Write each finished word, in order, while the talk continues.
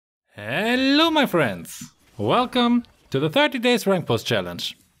Hello my friends! Welcome to the 30 days rank post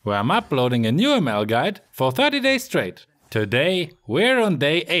challenge, where I'm uploading a new ML guide for 30 days straight. Today we're on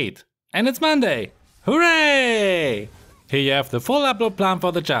day 8 and it's Monday! Hooray! Here you have the full upload plan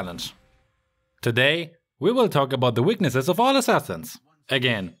for the challenge. Today we will talk about the weaknesses of all assassins.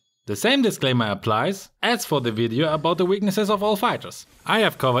 Again, the same disclaimer applies as for the video about the weaknesses of all fighters. I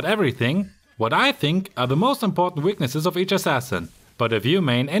have covered everything what I think are the most important weaknesses of each assassin. But if you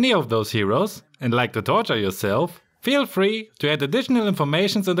main any of those heroes and like to torture yourself, feel free to add additional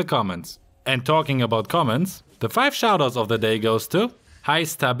informations in the comments. And talking about comments, the 5 shoutouts of the day goes to Hi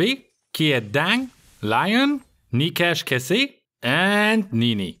Stubby, 𝐀𝐅𝐅𝐈𝐋𝐈𝐿𝐿, Lion, 𝐬𝐮𝐩𝐩𝐨𝐫𝐭 and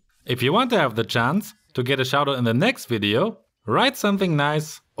Nini. If you want to have the chance to get a shoutout in the next video, write something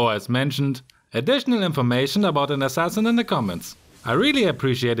nice or as mentioned, additional information about an assassin in the comments. I really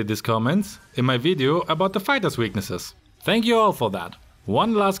appreciated these comments in my video about the fighters' weaknesses. Thank you all for that.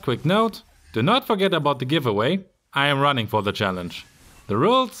 One last quick note, do not forget about the giveaway. I am running for the challenge. The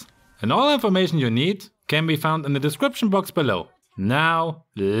rules and all information you need can be found in the description box below. Now,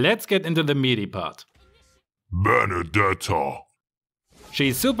 let's get into the meaty part. Benedetta.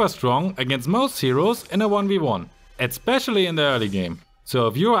 She's super strong against most heroes in a 1v1, especially in the early game. So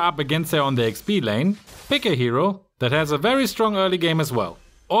if you are up against her on the XP lane, pick a hero that has a very strong early game as well.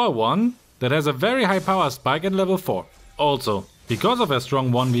 Or one that has a very high power spike at level 4. Also, because of her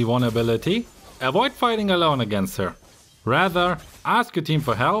strong 1v1 ability, avoid fighting alone against her. Rather, ask your team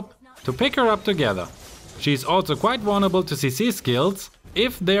for help to pick her up together. She's also quite vulnerable to CC skills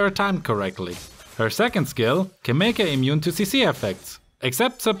if they are timed correctly. Her second skill can make her immune to CC effects,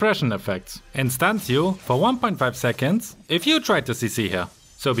 except suppression effects, and stuns you for 1.5 seconds if you try to CC her.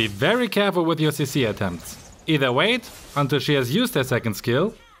 So be very careful with your CC attempts. Either wait until she has used her second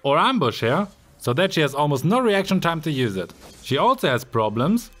skill, or ambush her, so that she has almost no reaction time to use it. She also has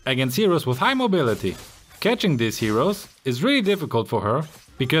problems against heroes with high mobility. Catching these heroes is really difficult for her,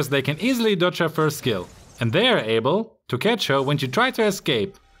 because they can easily dodge her first skill, and they are able to catch her when she tries to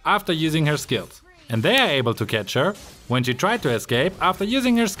escape after using her skills. And they are able to catch her when she tried to escape after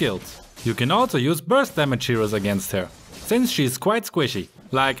using her skills. You can also use burst damage heroes against her, since she is quite squishy,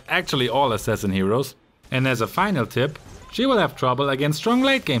 like actually all assassin heroes. And as a final tip, she will have trouble against strong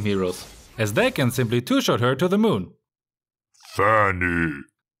late game heroes, as they can simply two-shot her to the moon. Fanny.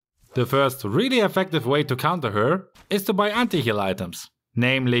 The first really effective way to counter her is to buy anti-heal items,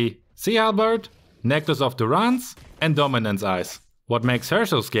 namely Sea Halberd, Necklace of Durance and Dominance Eyes. What makes her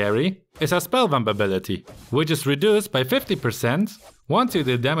so scary is her Spellvamp ability, which is reduced by 50% once you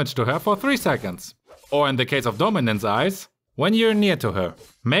deal damage to her for 3 seconds. Or in the case of Dominance Eyes, when you're near to her.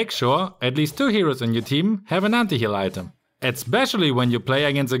 Make sure at least 2 heroes in your team have an anti-heal item. Especially when you play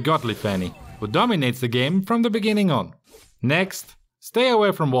against a godly Fanny, who dominates the game from the beginning on. Next, stay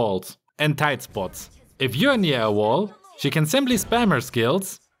away from walls and tight spots. If you're near a wall, she can simply spam her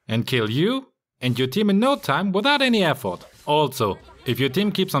skills and kill you and your team in no time without any effort. Also, if your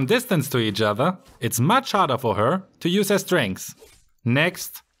team keeps some distance to each other, it's much harder for her to use her strengths.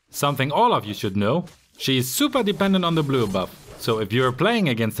 Next, something all of you should know, she is super dependent on the blue buff. So if you're playing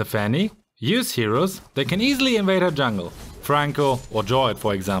against a Fanny, use heroes that can easily invade her jungle. Franco or Joyd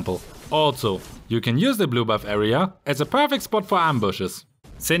for example. Also, you can use the blue buff area as a perfect spot for ambushes,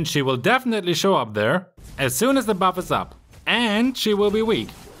 since she will definitely show up there as soon as the buff is up. And she will be weak,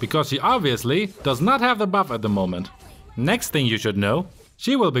 because she obviously does not have the buff at the moment. Next thing you should know,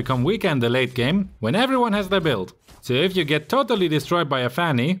 she will become weaker in the late game when everyone has their build. So if you get totally destroyed by a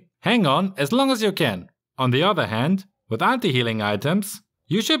Fanny, hang on as long as you can. On the other hand, with anti-healing items,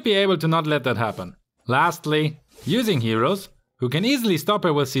 you should be able to not let that happen. Lastly, using heroes who can easily stop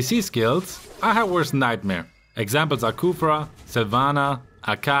her with CC skills are her worst nightmare. Examples are Khufra, Sylvana,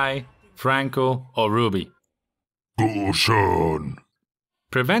 Akai, Franco or Ruby. Gushan.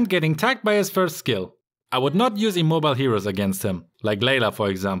 Prevent getting tagged by his first skill. I would not use immobile heroes against him, like Layla for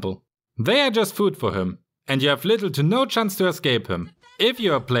example. They are just food for him, and you have little to no chance to escape him. If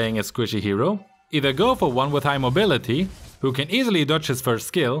you are playing a squishy hero, either go for one with high mobility, who can easily dodge his first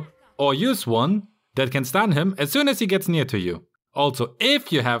skill, or use one that can stun him as soon as he gets near to you. Also,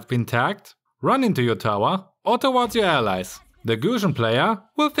 if you have been tagged, run into your tower or towards your allies. The 𝐬𝐮𝐩𝐸 player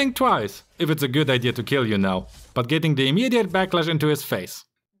will think twice if it's a good idea to kill you now, but getting the immediate backlash into his face.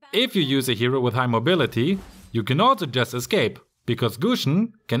 If you use a hero with high mobility, you can also just escape, because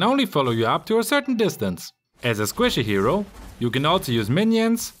𝐬𝐮𝐸 can only follow you up to a certain distance. As a squishy hero, you can also use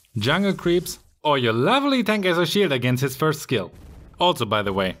minions, jungle creeps, or your lovely tank as a shield against his first skill. Also by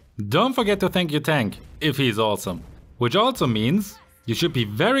the way, don't forget to thank your tank, if he's awesome. Which also means you should be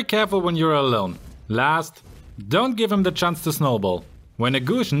very careful when you're alone. Last, don't give him the chance to snowball. When a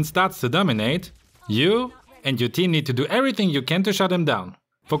𝐬𝐮 starts to dominate, you and your team need to do everything you can to shut him down.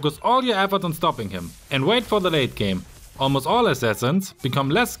 Focus all your effort on stopping him and wait for the late game. Almost all assassins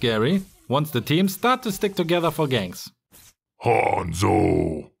become less scary once the teams start to stick together for ganks.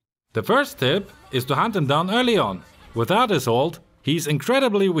 Hanzo. The first tip is to hunt him down early on. Without his ult, he's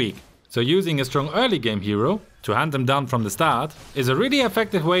incredibly weak, so using a strong early game hero to hunt him down from the start is a really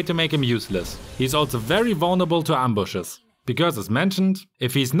effective way to make him useless. He's also very vulnerable to ambushes, because as mentioned,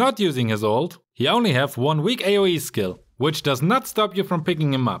 if he's not using his ult, he only have one weak AoE skill, which does not stop you from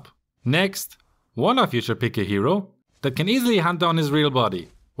picking him up. Next, one of you should pick a hero that can easily hunt down his real body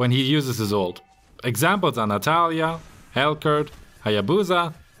when he uses his ult. Examples are Natalia, 𝐀𝐅𝐅𝐈𝐋𝐈𝐿𝐴,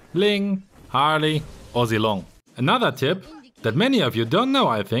 Hayabusa, Ling, Harley or 𝐿𝐿ong. Another tip that many of you don't know,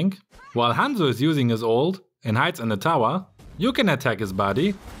 I think, while Hanzo is using his ult and hides in the tower, you can attack his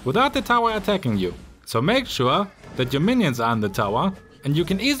body without the tower attacking you. So make sure that your minions are in the tower and you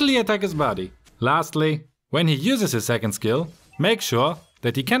can easily attack his body. Lastly, when he uses his second skill, make sure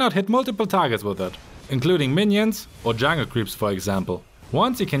that he cannot hit multiple targets with it, including minions or jungle creeps for example.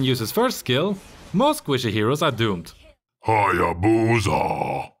 Once he can use his first skill, most squishy heroes are doomed.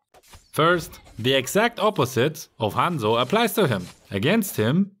 Hayabusa. First, the exact opposite of Hanzo applies to him. Against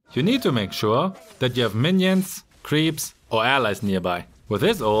him, you need to make sure that you have minions, creeps or allies nearby. With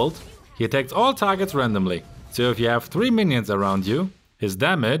his ult, he attacks all targets randomly. So if you have 3 minions around you, his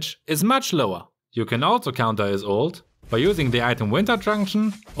damage is much lower. You can also counter his ult by using the item Winter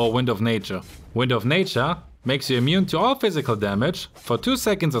Truncheon or Wind of Nature. Wind of Nature makes you immune to all physical damage for 2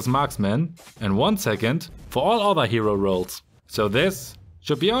 seconds as marksman and 1 second for all other hero roles. So this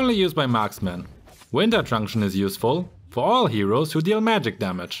should be only used by marksmen. Winter Truncheon is useful for all heroes who deal magic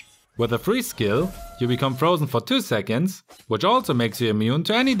damage. With a free skill, you become frozen for 2 seconds, which also makes you immune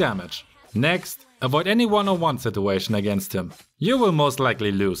to any damage. Next, avoid any one-on-one situation against him. You will most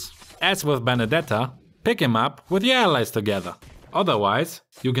likely lose. As with Benedetta, pick him up with your allies together. Otherwise,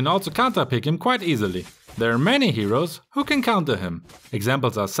 you can also counter-pick him quite easily. There are many heroes who can counter him.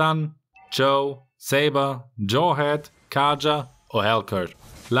 Examples are Sun, Joe, Saber, Jawhead, Karja or Hellcurt.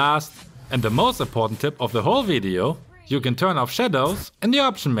 Last, and the most important tip of the whole video, you can turn off shadows in the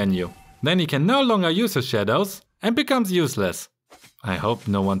option menu. Then he can no longer use his shadows and becomes useless. I hope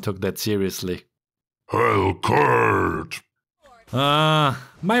no one took that seriously. 𝐿𝐿𝐾𝐅𝐼𝐋.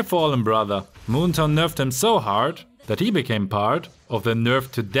 My fallen brother. Moonton nerfed him so hard that he became part of the nerf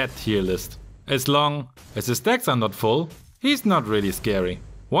to death tier list. As long as his stacks are not full, he's not really scary.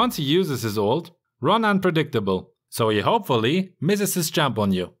 Once he uses his ult, run unpredictable, so he hopefully misses his jump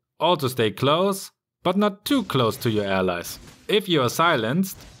on you. Also stay close, but not too close to your allies. If you are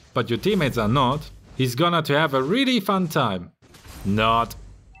silenced, but your teammates are not, he's gonna to have a really fun time. Not.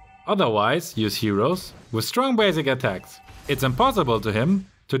 Otherwise, use heroes with strong basic attacks. It's impossible to him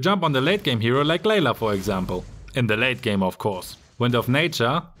to jump on the late game hero like Layla for example. In the late game of course. Wind of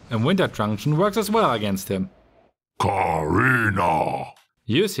Nature and Winter Truncheon works as well against him. Karina.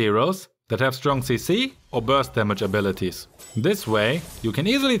 Use heroes that have strong CC or burst damage abilities. This way you can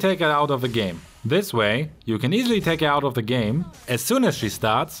easily take her out of the game. As soon as she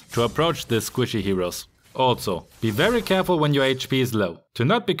starts to approach these squishy heroes. Also, be very careful when your HP is low, to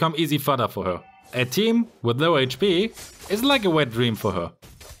not become easy fodder for her. A team with low HP is like a wet dream for her.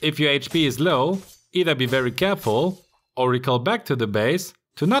 If your HP is low, either be very careful or recall back to the base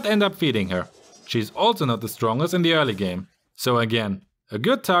to not end up feeding her. She's also not the strongest in the early game. So again, a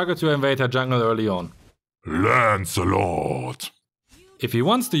good target to invade her jungle early on. Lancelot. If he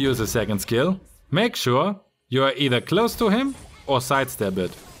wants to use his second skill, make sure you are either close to him or sidestep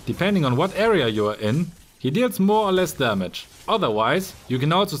it. Depending on what area you are in, he deals more or less damage. Otherwise, you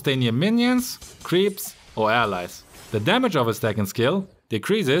can also stay near minions, creeps or allies. The damage of his second skill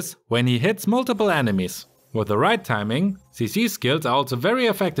decreases when he hits multiple enemies. With the right timing, CC skills are also very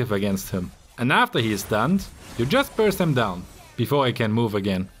effective against him. And after he is stunned, you just burst him down, before he can move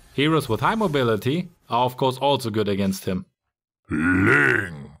again. Heroes with high mobility are of course also good against him.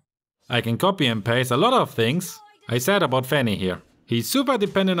 Ling. I can copy and paste a lot of things I said about Fanny here. He's super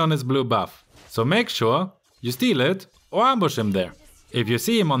dependent on his blue buff, so make sure you steal it or ambush him there. If you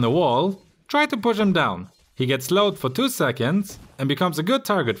see him on the wall, try to push him down. He gets slowed for 2 seconds and becomes a good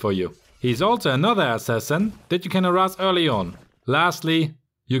target for you. He's also another assassin that you can harass early on. Lastly,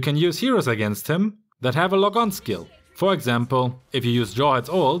 you can use heroes against him that have a lock-on skill. For example, if you use Jawhead's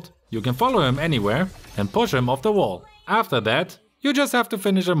ult, you can follow him anywhere and push him off the wall. After that, you just have to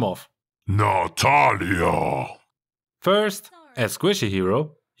finish him off. Natalia. First, as squishy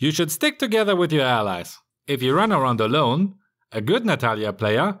hero, you should stick together with your allies. If you run around alone, a good Natalia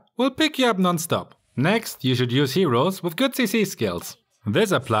player will pick you up non-stop. Next, you should use heroes with good CC skills.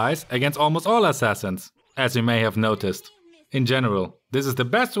 This applies against almost all assassins, as you may have noticed. In general, this is the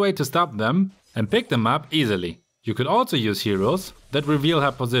best way to stop them and pick them up easily. You could also use heroes that reveal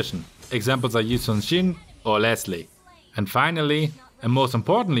her position. Examples are 𝐬𝐮𝐩𝐩𝐸 or Leslie. And finally, and most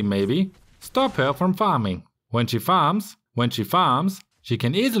importantly maybe, stop her from farming. When she farms, she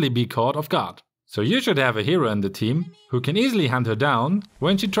can easily be caught off guard. So you should have a hero in the team who can easily hunt her down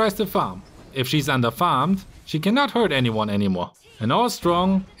when she tries to farm. If she's underfarmed, she cannot hurt anyone anymore. And all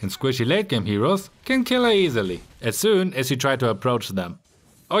strong and squishy late game heroes can kill her easily, as soon as you try to approach them.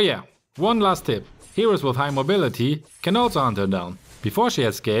 Oh yeah, one last tip. Heroes with high mobility can also hunt her down, before she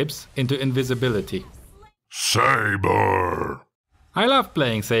escapes into invisibility. Saber! I love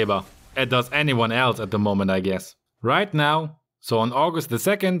playing Saber, as does anyone else at the moment I guess. Right now, so on August the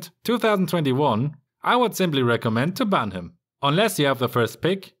 2nd, 2021, I would simply recommend to ban him. Unless you have the first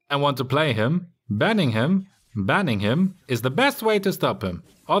pick and want to play him, banning him is the best way to stop him.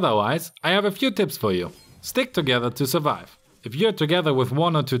 Otherwise, I have a few tips for you. Stick together to survive. If you're together with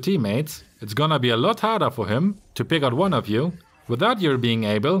 1 or 2 teammates, it's gonna be a lot harder for him to pick out one of you without you being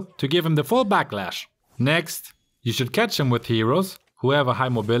able to give him the full backlash. Next, you should catch him with heroes who have a high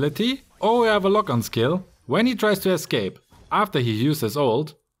mobility or who have a lock-on skill when he tries to escape. After he uses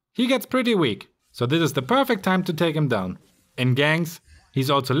ult, he gets pretty weak, so this is the perfect time to take him down. In ganks, he's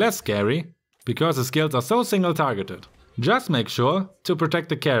also less scary because his skills are so single targeted. Just make sure to protect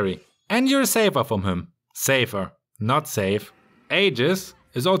the carry and you're safer from him. Safer, not safe. Aegis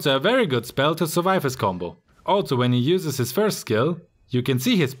is also a very good spell to survive his combo. Also when he uses his first skill, you can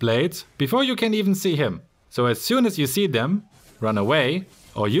see his blades before you can even see him. So as soon as you see them, run away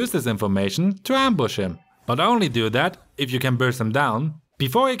or use this information to ambush him. But only do that if you can burst him down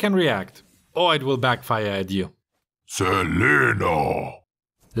before he can react, or it will backfire at you. Selena!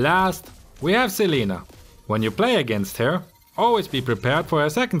 Last, we have Selena. When you play against her, always be prepared for her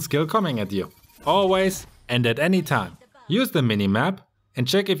second skill coming at you. Always and at any time. Use the minimap and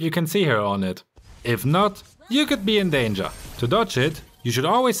check if you can see her on it. If not, you could be in danger. To dodge it, you should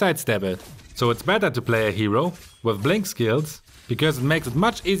always sidestep it. So it's better to play a hero with blink skills because it makes it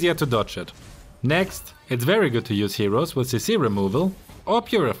much easier to dodge it. Next, it's very good to use heroes with CC removal or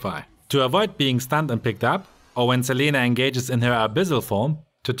Purify to avoid being stunned and picked up, or when Selena engages in her abyssal form,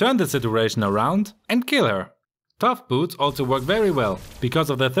 to turn the situation around and kill her. Tough boots also work very well because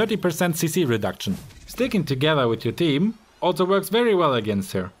of the 30% CC reduction. Sticking together with your team also works very well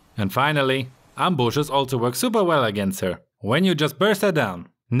against her. And finally, ambushes also work super well against her, when you just burst her down.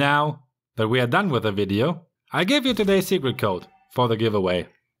 Now that we are done with the video, I'll give you today's secret code for the giveaway.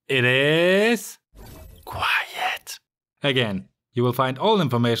 It is quiet. Again, you will find all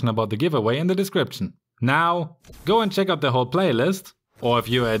information about the giveaway in the description. Now, go and check out the whole playlist, or if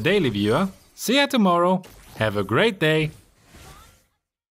you are a daily viewer, see you tomorrow. Have a great day.